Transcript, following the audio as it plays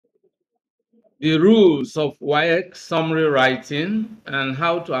the rules of WAEC summary writing and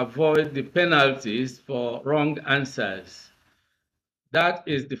how to avoid the penalties for wrong answers. That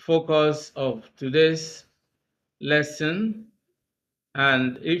is the focus of today's lesson.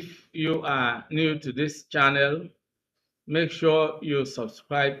 And if you are new to this channel, make sure you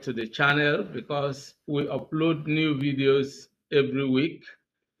subscribe to the channel because we upload new videos every week,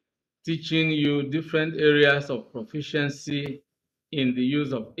 teaching you different areas of proficiency in the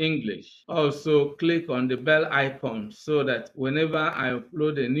use of English. Also, click on the bell icon so that whenever I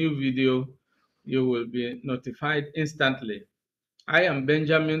upload a new video, you will be notified instantly. I am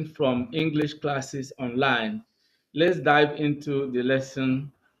Benjamin from English Classes Online. Let's dive into the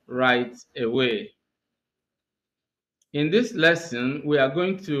lesson right away. In this lesson, we are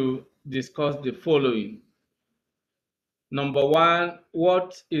going to discuss the following. Number one,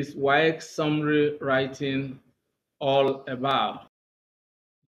 what is WAEC summary writing all about?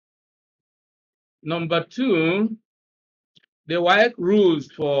 Number two, the WAEC rules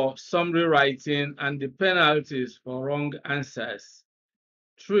for summary writing and the penalties for wrong answers.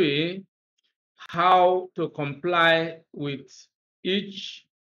 Three, how to comply with each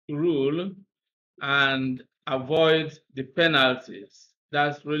rule and avoid the penalties.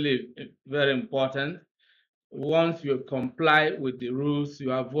 That's really very important. Once you comply with the rules,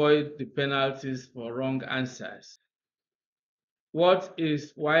 you avoid the penalties for wrong answers. What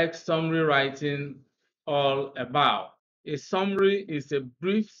is WAEC summary writing all about? A summary is a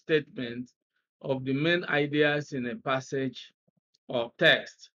brief statement of the main ideas in a passage or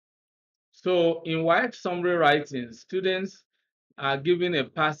text. So in WAEC summary writing, students are given a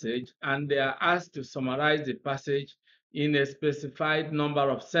passage and they are asked to summarize the passage in a specified number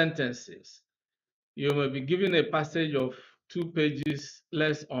of sentences. You may be given a passage of 2 pages,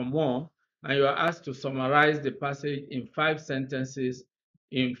 less or more, and you are asked to summarize the passage in 5 sentences,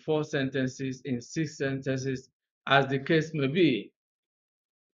 in 4 sentences, in 6 sentences, as the case may be.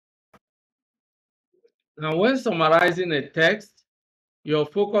 Now, when summarizing a text, your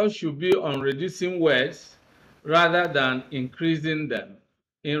focus should be on reducing words rather than increasing them.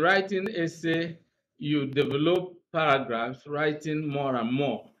 In writing essay, you develop paragraphs, writing more and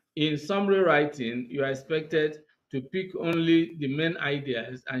more. In summary writing, you are expected to pick only the main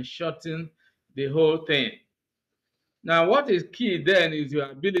ideas and shorten the whole thing. Now, what is key then is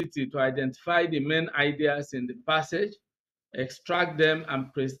your ability to identify the main ideas in the passage, extract them,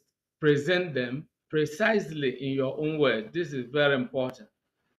 and present them precisely in your own words. This is very important.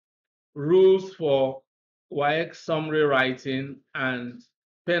 Rules for WAEC summary writing and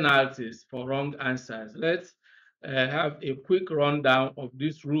penalties for wrong answers. Let's have a quick rundown of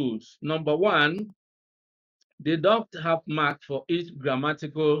these rules. Number one, deduct half mark for each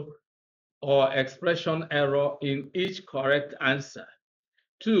grammatical or expression error in each correct answer.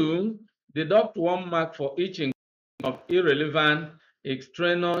 2, deduct 1 mark for each of irrelevant,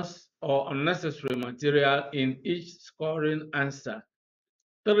 extraneous, or unnecessary material in each scoring answer.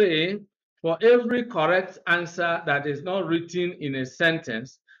 3, for every correct answer that is not written in a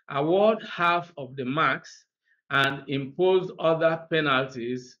sentence, award half of the marks and impose other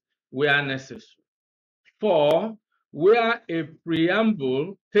penalties where necessary. 4, where a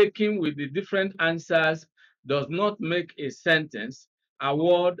preamble taken with the different answers does not make a sentence,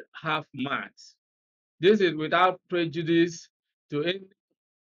 award half marks. This is without prejudice to any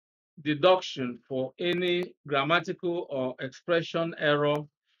deduction for any grammatical or expression error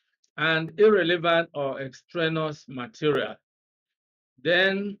and irrelevant or extraneous material.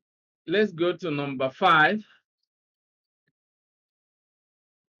 Then let's go to number 5.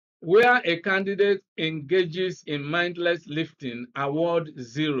 Where a candidate engages in mindless lifting, award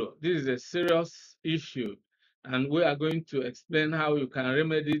 0. This is a serious issue, and we are going to explain how you can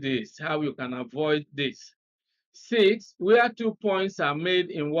remedy this, how you can avoid this. 6, where 2 points are made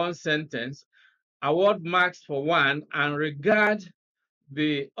in one sentence, award marks for one and regard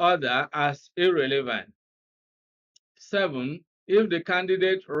the other as irrelevant. 7, if the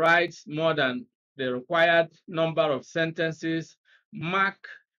candidate writes more than the required number of sentences, mark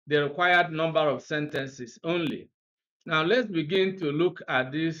the required number of sentences only. Now, let's begin to look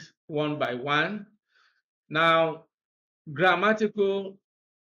at this one by one. Now, grammatical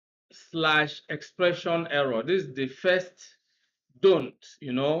 / expression error. This is the first don't,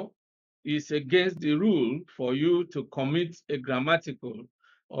 is against the rule for you to commit a grammatical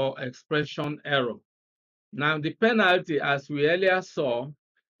or expression error. Now, the penalty, as we earlier saw,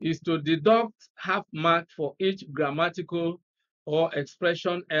 is to deduct half mark for each grammatical or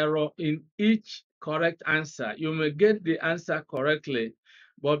expression error in each correct answer. You may get the answer correctly,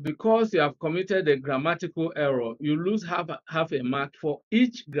 but because you have committed a grammatical error, you lose half a mark for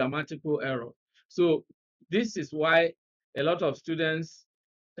each grammatical error. So this is why a lot of students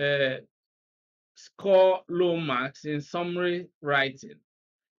score low marks in summary writing.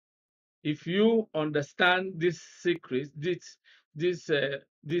 If you understand these secrets, these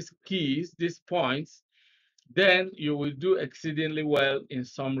keys, these points, then you will do exceedingly well in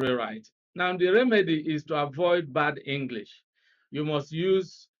summary writing. Now, the remedy is to avoid bad English. You must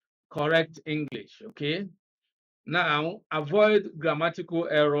use correct English, okay? Now, avoid grammatical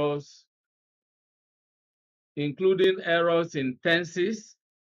errors, including errors in tenses,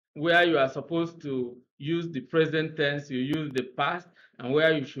 where you are supposed to use the present tense, you use the past, and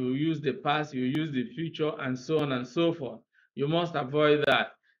where you should use the past, you use the future, and so on and so forth. You must avoid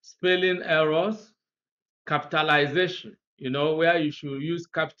that. Spelling errors, capitalization, where you should use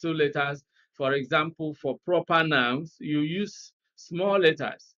capital letters. For example, for proper nouns, you use small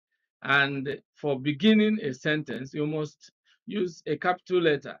letters. And for beginning a sentence, you must use a capital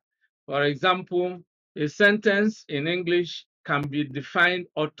letter. For example, a sentence in English can be defined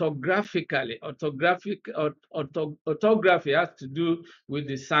orthographically. Orthography has to do with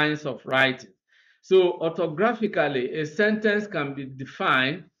the science of writing. So orthographically, a sentence can be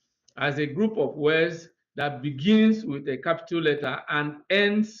defined as a group of words that begins with a capital letter and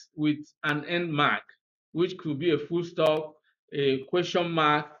ends with an end mark, which could be a full stop, a question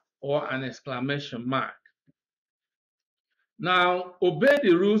mark, or an exclamation mark. Now, obey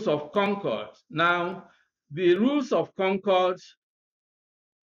the rules of Concord. Now, the rules of Concord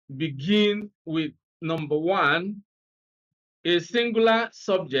begin with number 1, a singular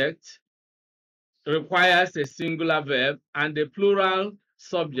subject requires a singular verb, and the plural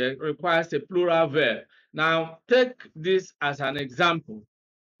subject requires a plural verb. Now, take this as an example.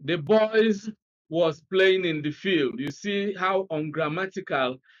 The boys was playing in the field. You see how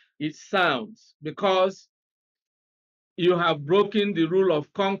ungrammatical it sounds because you have broken the rule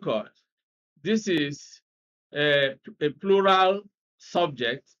of Concord. This is a plural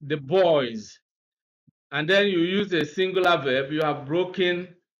subject, the boys, and then you use a singular verb. You have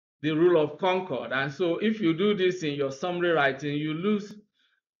broken the rule of Concord. And so if you do this in your summary writing, you lose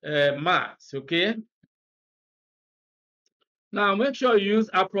marks, okay? Now, make sure you use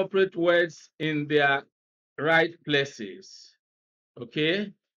appropriate words in their right places,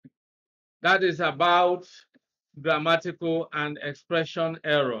 okay? That is about grammatical and expression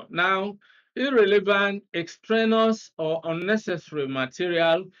error. Now, irrelevant, extraneous, or unnecessary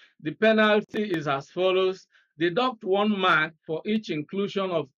material, the penalty is as follows. Deduct 1 mark for each inclusion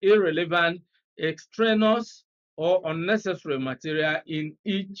of irrelevant, extraneous, or unnecessary material in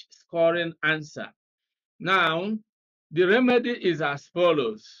each scoring answer. Now, the remedy is as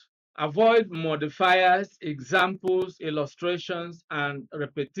follows. Avoid modifiers, examples, illustrations, and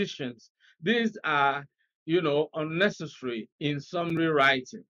repetitions. These are, unnecessary in summary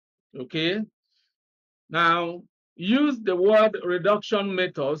writing, okay? Now, use the word reduction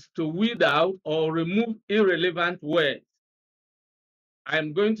methods to weed out or remove irrelevant words.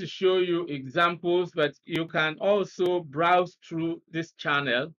 I'm going to show you examples, but you can also browse through this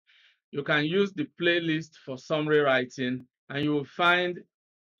channel. You can use the playlist for summary writing, and you will find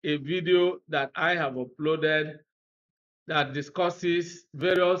a video that I have uploaded that discusses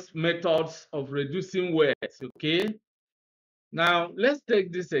various methods of reducing words, okay? Now, let's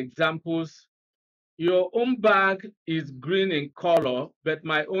take these examples. Your own bag is green in color, but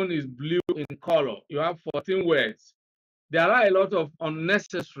my own is blue in color. You have 14 words. There are a lot of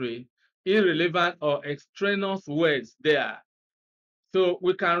unnecessary, irrelevant, or extraneous words there. So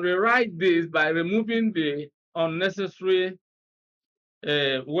we can rewrite this by removing the unnecessary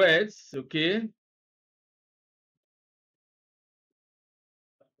words, okay?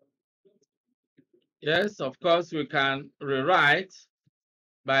 Yes, of course, we can rewrite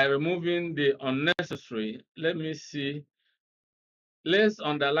by removing the unnecessary. Let me see. Let's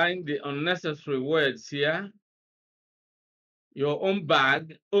underline the unnecessary words here. Your own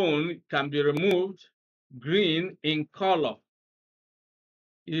bag, own, can be removed. Green in color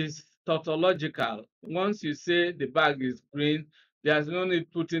is tautological. Once you say the bag is green, there's no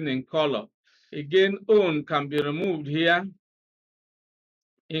need putting in color. Again, own can be removed here.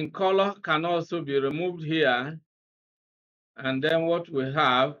 In color can also be removed here. And then what we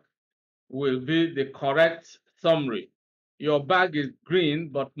have will be the correct summary. Your bag is green,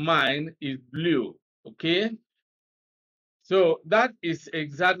 but mine is blue, okay? So that is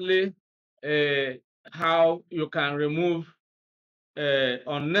exactly how you can remove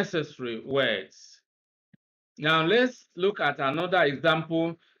unnecessary words. Now let's look at another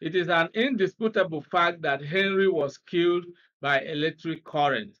example. It is an indisputable fact that Henry was killed by electric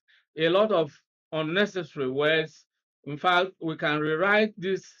current. A lot of unnecessary words. In fact, we can rewrite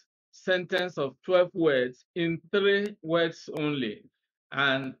this sentence of 12 words in 3 words only.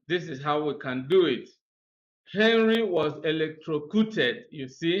 And this is how we can do it. Henry was electrocuted, you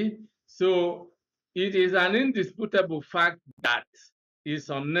see. So it is an indisputable fact that is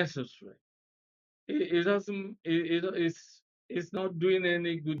unnecessary. It doesn't, it's not doing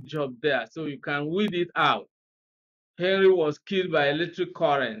any good job there. So you can weed it out. Henry was killed by electric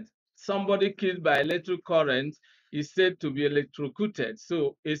current. Somebody killed by electric current is said to be electrocuted.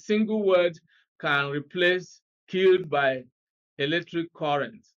 So a single word can replace killed by electric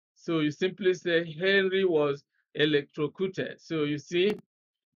current. So you simply say Henry was electrocuted. So you see,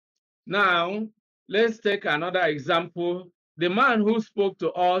 now let's take another example. The man who spoke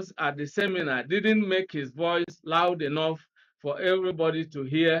to us at the seminar didn't make his voice loud enough for everybody to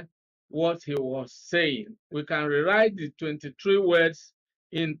hear what he was saying. We can rewrite the 23 words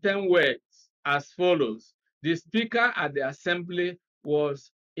in 10 words as follows. The speaker at the assembly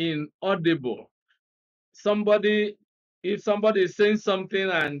was inaudible. If somebody is saying something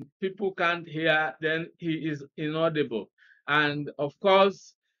and people can't hear, then he is inaudible. And of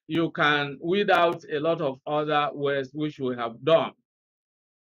course, you can weed out a lot of other words which we have done.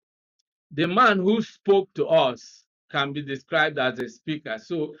 The man who spoke to us can be described as a speaker.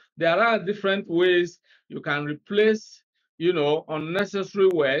 So there are different ways you can replace, unnecessary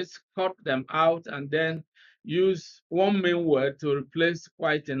words, cut them out, and then use one main word to replace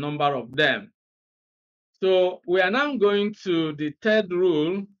quite a number of them. So we are now going to the third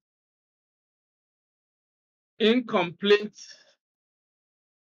rule, incomplete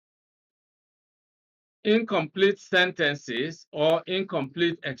sentences or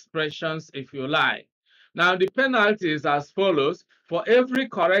incomplete expressions, if you like. Now the penalty is as follows. For every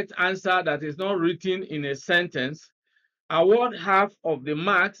correct answer that is not written in a sentence, award half of the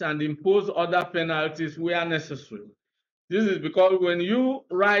marks and impose other penalties where necessary. This is because when you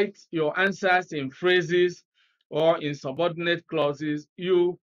write your answers in phrases or in subordinate clauses,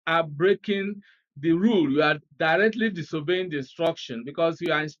 you are breaking the rule. You are directly disobeying the instruction because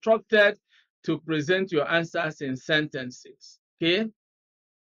you are instructed to present your answers in sentences. Okay?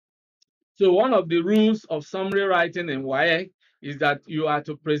 So one of the rules of summary writing in WAEC is that you are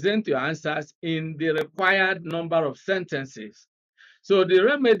to present your answers in the required number of sentences. So the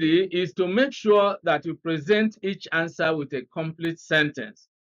remedy is to make sure that you present each answer with a complete sentence.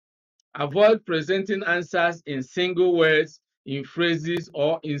 Avoid presenting answers in single words, in phrases,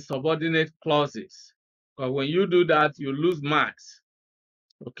 or in subordinate clauses. Because when you do that, you lose marks.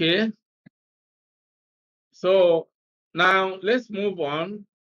 Okay? So now let's move on.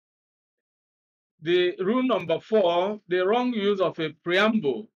 The rule number 4, the wrong use of a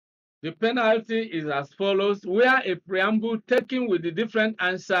preamble. The penalty is as follows. Where a preamble taken with the different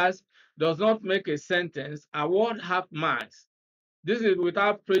answers does not make a sentence, award half marks. This is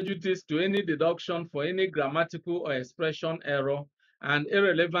without prejudice to any deduction for any grammatical or expression error and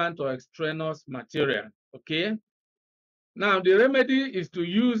irrelevant or extraneous material. Okay? Now, the remedy is to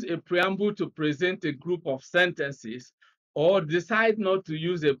use a preamble to present a group of sentences or decide not to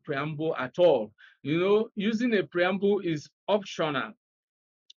use a preamble at all. Using a preamble is optional.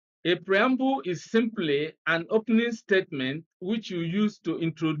 A preamble is simply an opening statement which you use to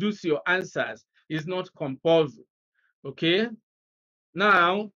introduce your answers. It's not compulsory. Okay?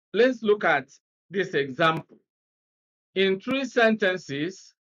 Now, let's look at this example. In 3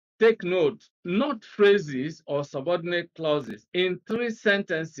 sentences, take note, not phrases or subordinate clauses. In 3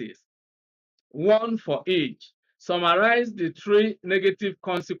 sentences, 1 for each, summarize the 3 negative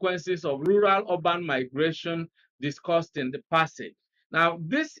consequences of rural-urban migration discussed in the passage. Now,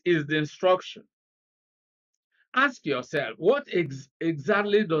 this is the instruction. Ask yourself, what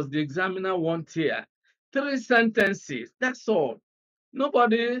exactly does the examiner want here? 3 sentences, that's all.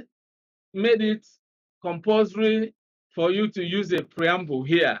 Nobody made it compulsory for you to use a preamble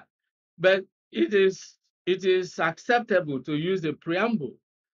here, but it is acceptable to use a preamble.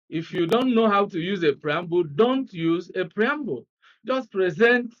 If you don't know how to use a preamble, don't use a preamble. Just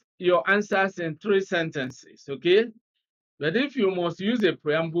present your answers in 3 sentences, okay? But if you must use a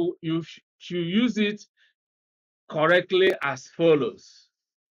preamble, you should use it correctly as follows.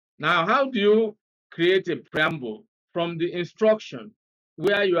 Now, how do you create a preamble? From the instruction,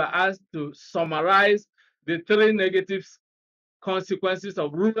 where you are asked to summarize the 3 negative consequences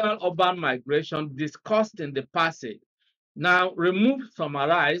of rural-urban migration discussed in the passage. Now, remove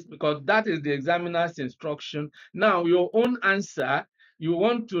summarize because that is the examiner's instruction. Now, your own answer, you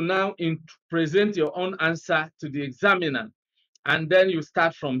want to now present your own answer to the examiner, and then you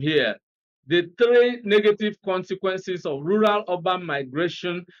start from here. The 3 negative consequences of rural-urban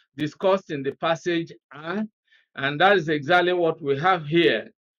migration discussed in the passage are, and that is exactly what we have here.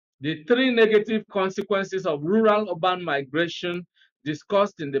 The three negative consequences of rural-urban migration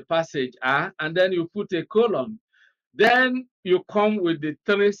discussed in the passage are, and then you put a colon. Then you come with the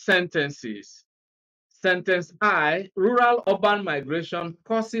three sentences. Sentence I, rural-urban migration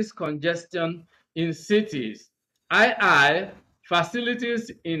causes congestion in cities. II,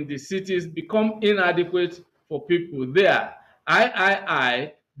 facilities in the cities become inadequate for people there.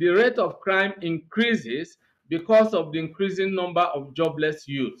 III, the rate of crime increases because of the increasing number of jobless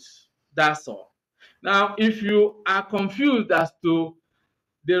youths. That's all. Now, if you are confused as to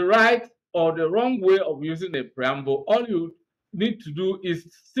the right or the wrong way of using a preamble, all you need to do is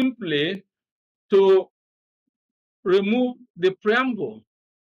simply to remove the preamble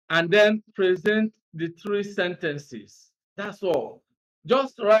and then present the three sentences. That's all.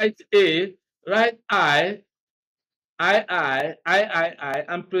 Just write A, write I,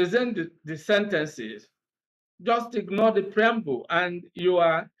 and present the sentences. Just ignore the preamble, and you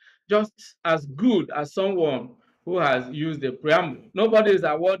are just as good as someone who has used the preamble. Nobody is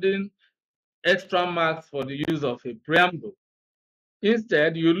awarding extra marks for the use of a preamble.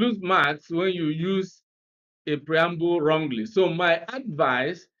 Instead, you lose marks when you use a preamble wrongly. So my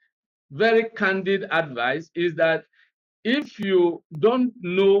advice, very candid advice, is that if you don't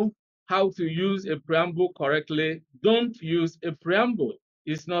know how to use a preamble correctly, don't use a preamble.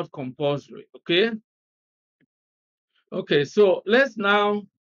 It's not compulsory, okay? Okay, so let's now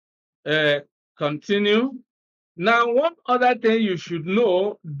continue. Now, one other thing you should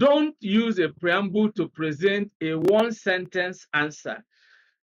know, don't use a preamble to present a one-sentence answer.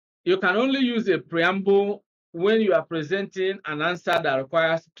 You can only use a preamble when you are presenting an answer that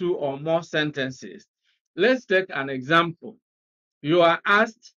requires two or more sentences. Let's take an example. You are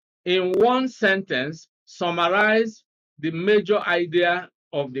asked in one sentence, summarize the major idea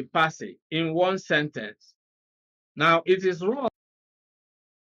of the passage in one sentence. Now, it is wrong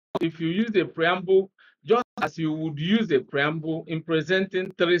if you use a preamble just as you would use a preamble in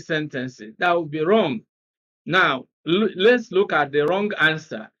presenting three sentences. That would be wrong. Now, let's look at the wrong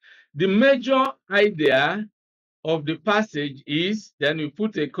answer. The major idea of the passage is, then you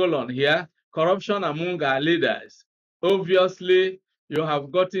put a colon here, corruption among our leaders. Obviously, you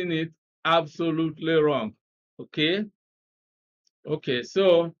have gotten it absolutely wrong. Okay? Okay,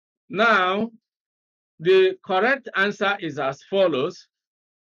 so now the correct answer is as follows.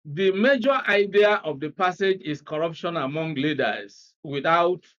 The major idea of the passage is corruption among leaders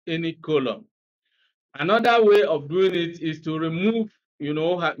without any colon. Another way of doing it is to remove,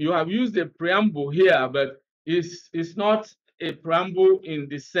 you have used a preamble here, but it's not a preamble in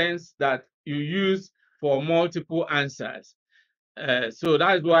the sense that you use for multiple answers. So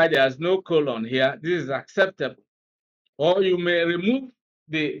that's why there's no colon here. This is acceptable. Or you may remove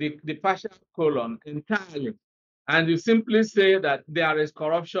the partial colon entirely, and you simply say that there is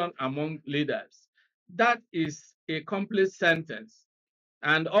corruption among leaders. That is a complete sentence.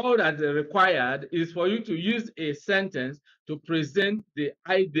 And all that is required is for you to use a sentence to present the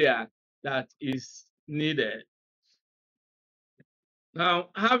idea that is needed. Now,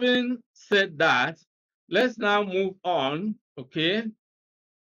 having said that, let's now move on, okay?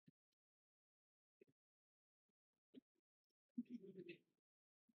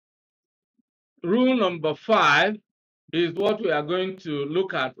 Rule number 5 is what we are going to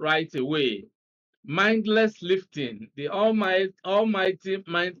look at right away. Mindless lifting, the almighty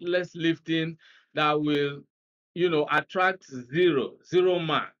mindless lifting that will, attract zero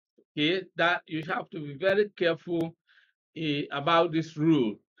mark. Okay, that you have to be very careful about this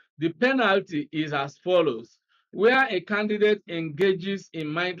rule. The penalty is as follows. Where a candidate engages in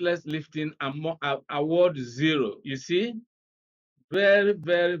mindless lifting, award 0. You see, very,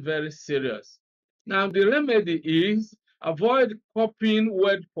 very, very serious. Now, the remedy is avoid copying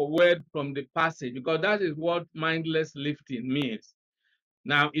word for word from the passage, because that is what mindless lifting means.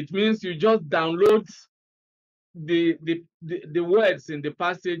 Now, it means you just download the words in the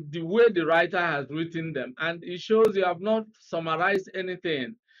passage the way the writer has written them, and it shows you have not summarized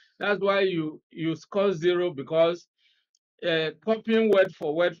anything. That's why you score 0, because copying word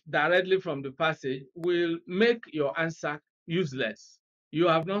for word directly from the passage will make your answer useless. You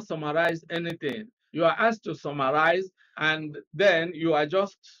have not summarized anything. You are asked to summarize, and then you are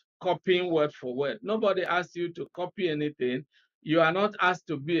just copying word for word. Nobody asked you to copy anything. You are not asked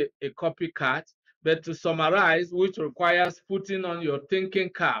to be a copycat, but to summarize, which requires putting on your thinking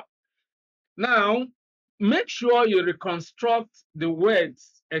cap. Now, make sure you reconstruct the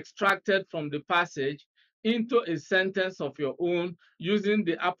words extracted from the passage into a sentence of your own using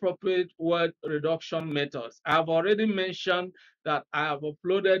the appropriate word reduction methods. I've already mentioned that I have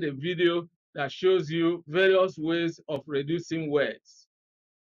uploaded a video that shows you various ways of reducing words.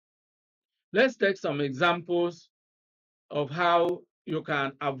 Let's take some examples of how you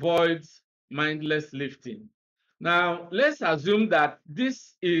can avoid mindless lifting. Now, let's assume that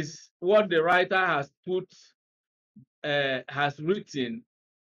this is what the writer has written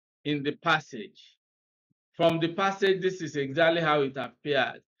in the passage. From the passage, this is exactly how it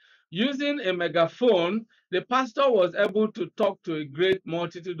appeared. Using a megaphone, the pastor was able to talk to a great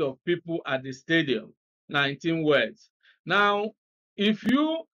multitude of people at the stadium. 19 words. Now, if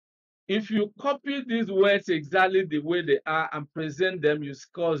you copy these words exactly the way they are and present them, you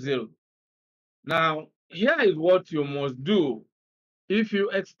score 0. Now, here is what you must do. If you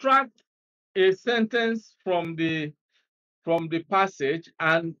extract a sentence from the passage,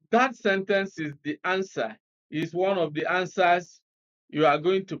 and that sentence is the answer, is one of the answers you are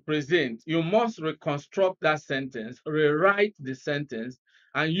going to present, you must reconstruct that sentence, rewrite the sentence,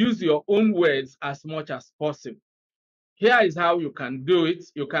 and use your own words as much as possible. Here is how you can do it.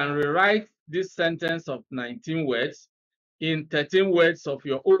 You can rewrite this sentence of 19 words in 13 words of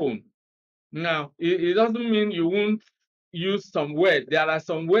your own. Now, it doesn't mean you won't use some words. There are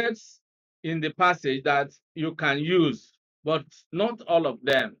some words in the passage that you can use, but not all of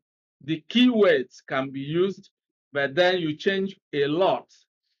them. The key words can be used, but then you change a lot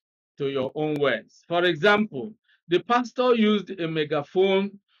to your own words. For example, the pastor used a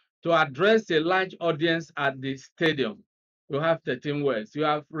megaphone to address a large audience at the stadium. You have 13 words. You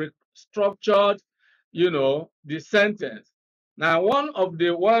have restructured, the sentence. Now, one of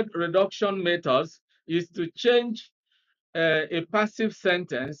the word reduction methods is to change a passive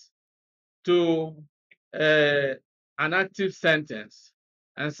sentence to an active sentence.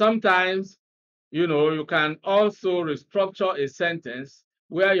 And sometimes, you can also restructure a sentence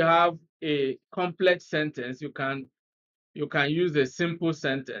where you have a complex sentence. You can use a simple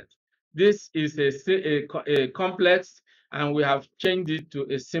sentence. This is a complex, and we have changed it to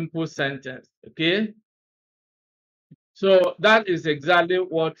a simple sentence. Okay. So that is exactly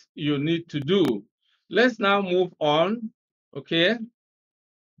what you need to do. Let's now move on. Okay.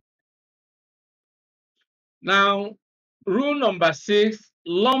 Now, rule number 6,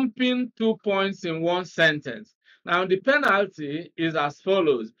 lumping 2 points in one sentence. Now, the penalty is as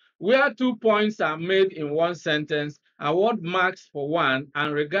follows. Where 2 points are made in one sentence, award marks for one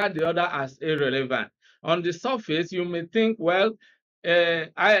and regard the other as irrelevant. On the surface, you may think, well,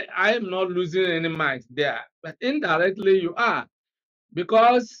 I am not losing any marks there, but indirectly you are,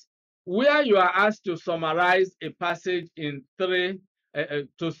 because where you are asked to summarize a passage in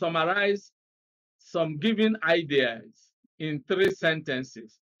to summarize some given ideas in 3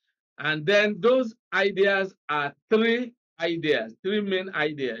 sentences. And then those ideas are 3 main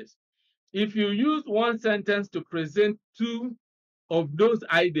ideas. If you use one sentence to present 2 of those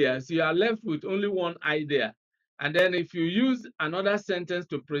ideas, you are left with only 1 idea. And then if you use another sentence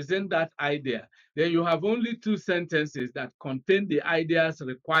to present that idea, then you have only 2 sentences that contain the ideas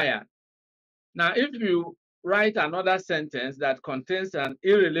required. Now, if you write another sentence that contains an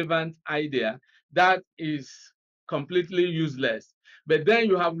irrelevant idea, that is completely useless. But then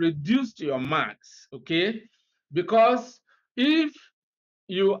you have reduced your marks, okay? Because if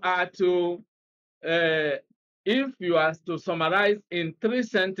you are to summarize in 3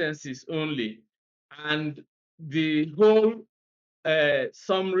 sentences only, and the whole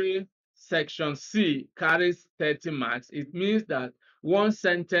summary section C carries 30 marks, it means that one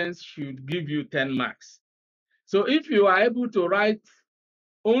sentence should give you 10 marks. So if you are able to write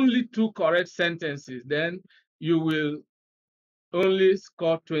only 2 correct sentences, then you will only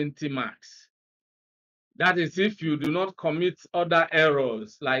score 20 marks. That is if you do not commit other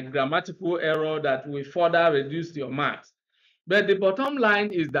errors, like grammatical error, that will further reduce your marks. But the bottom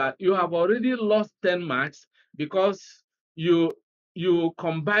line is that you have already lost 10 marks because you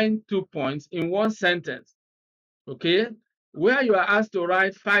combine 2 points in one sentence. Okay, where you are asked to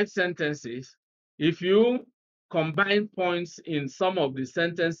write 5 sentences, if you combine points in some of the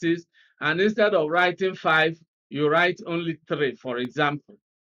sentences, and instead of writing 5, you write only 3, for example.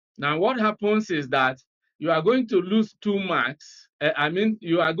 Now, what happens is that you are going to lose 2 marks.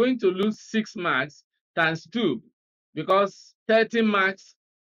 You are going to lose 6 marks times 2, because 30 marks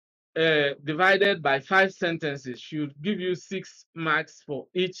divided by 5 sentences should give you 6 marks for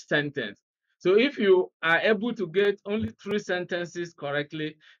each sentence. So if you are able to get only 3 sentences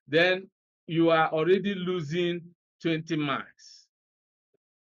correctly, then you are already losing 20 marks.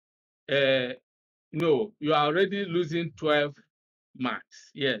 No, you are already losing 12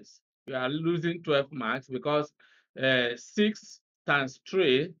 marks. Yes, you are losing 12 marks because 6 times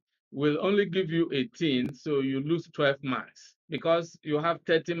 3 will only give you 18, so you lose 12 marks because you have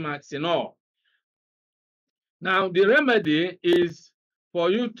 30 marks in all. Now, the remedy is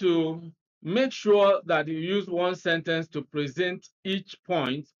for you to make sure that you use one sentence to present each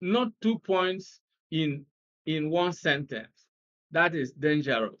point, not 2 points in one sentence. That is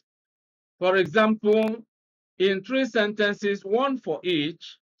dangerous. For example, in 3 sentences, one for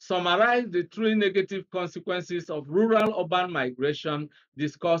each, summarize the 3 negative consequences of rural-urban migration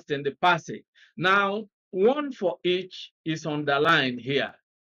discussed in the passage. Now, one for each is underlined here,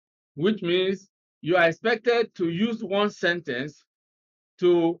 which means you are expected to use one sentence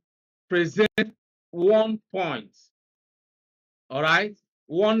to present 1 point, all right?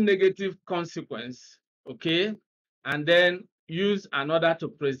 1 negative consequence, okay? And then use another to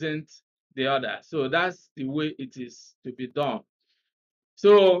present the other. So that's the way it is to be done.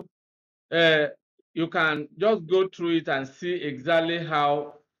 So you can just go through it and see exactly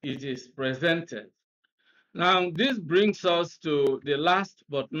how it is presented. Now, this brings us to the last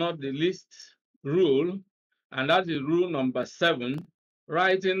but not the least rule, and that is rule number 7,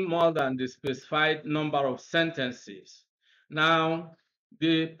 writing more than the specified number of sentences. Now,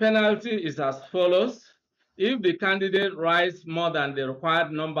 the penalty is as follows. If the candidate writes more than the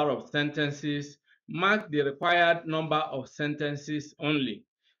required number of sentences, mark the required number of sentences only.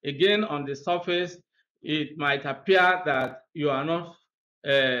 Again, on the surface, it might appear that you are not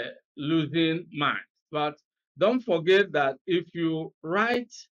losing marks. But don't forget that if you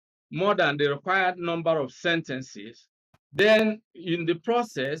write more than the required number of sentences, then in the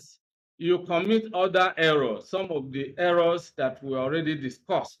process, you commit other errors, some of the errors that we already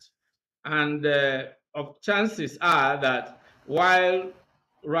discussed. And chances are that while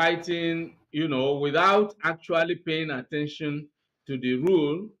writing, without actually paying attention to the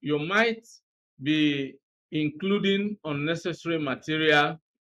rule, you might be including unnecessary material,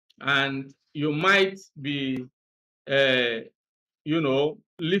 and you might be, you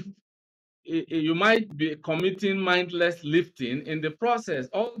might be committing mindless lifting in the process.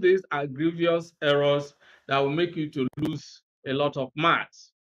 All these are grievous errors that will make you to lose a lot of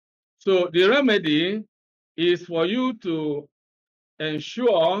marks. So the remedy is for you to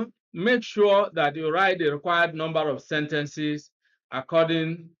make sure that you write the required number of sentences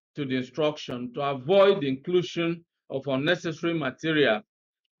according to the instruction to avoid the inclusion of unnecessary material.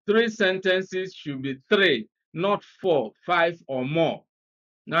 3 sentences should be 3, not 4, 5, or more.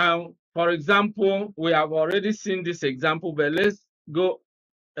 Now, for example, we have already seen this example, but let's go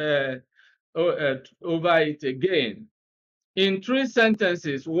over it again. In 3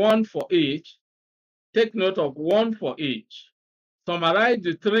 sentences, 1 for each, take note of 1 for each. Summarize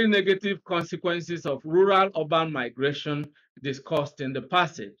the 3 negative consequences of rural-urban migration discussed in the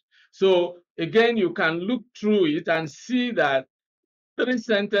passage. So again, you can look through it and see that 3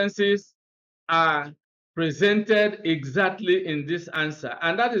 sentences are presented exactly in this answer,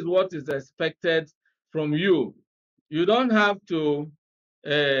 and that is what is expected from you. You don't have to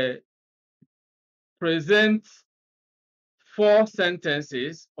present 4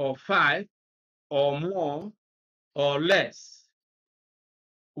 sentences or 5 or more or less.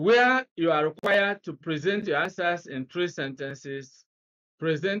 Where you are required to present your answers in 3 sentences,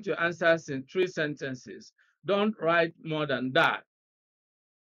 present your answers in 3 sentences. Don't write more than that.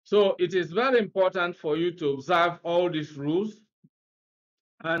 So it is very important for you to observe all these rules.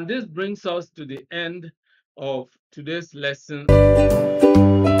 And this brings us to the end of today's lesson.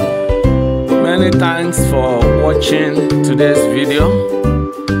 Many thanks for watching today's video.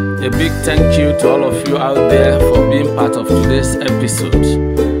 A big thank you to all of you out there for being part of today's episode.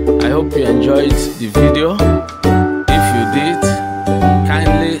 I hope you enjoyed the video. If you did,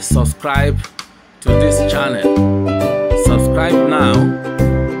 kindly subscribe to this channel. Subscribe now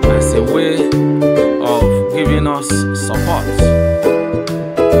as a way of giving us support.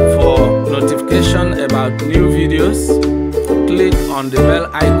 For notification about new videos, click on the bell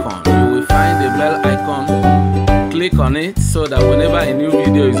icon. You will find the bell icon. Click on it so that whenever a new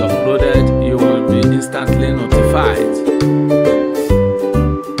video is uploaded, you will be instantly notified.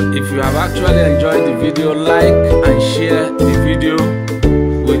 If you have actually enjoyed the video, like and share the video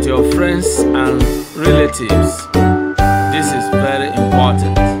with your friends and relatives. This is very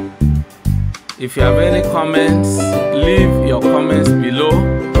important. If you have any comments, leave your comments below.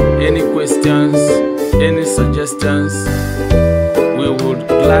 Any questions, any suggestions, we would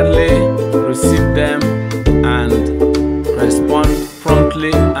gladly receive them and respond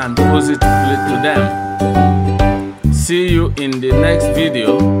promptly and positively to them. See you in the next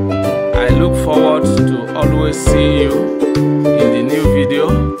video. I look forward to always seeing you in the new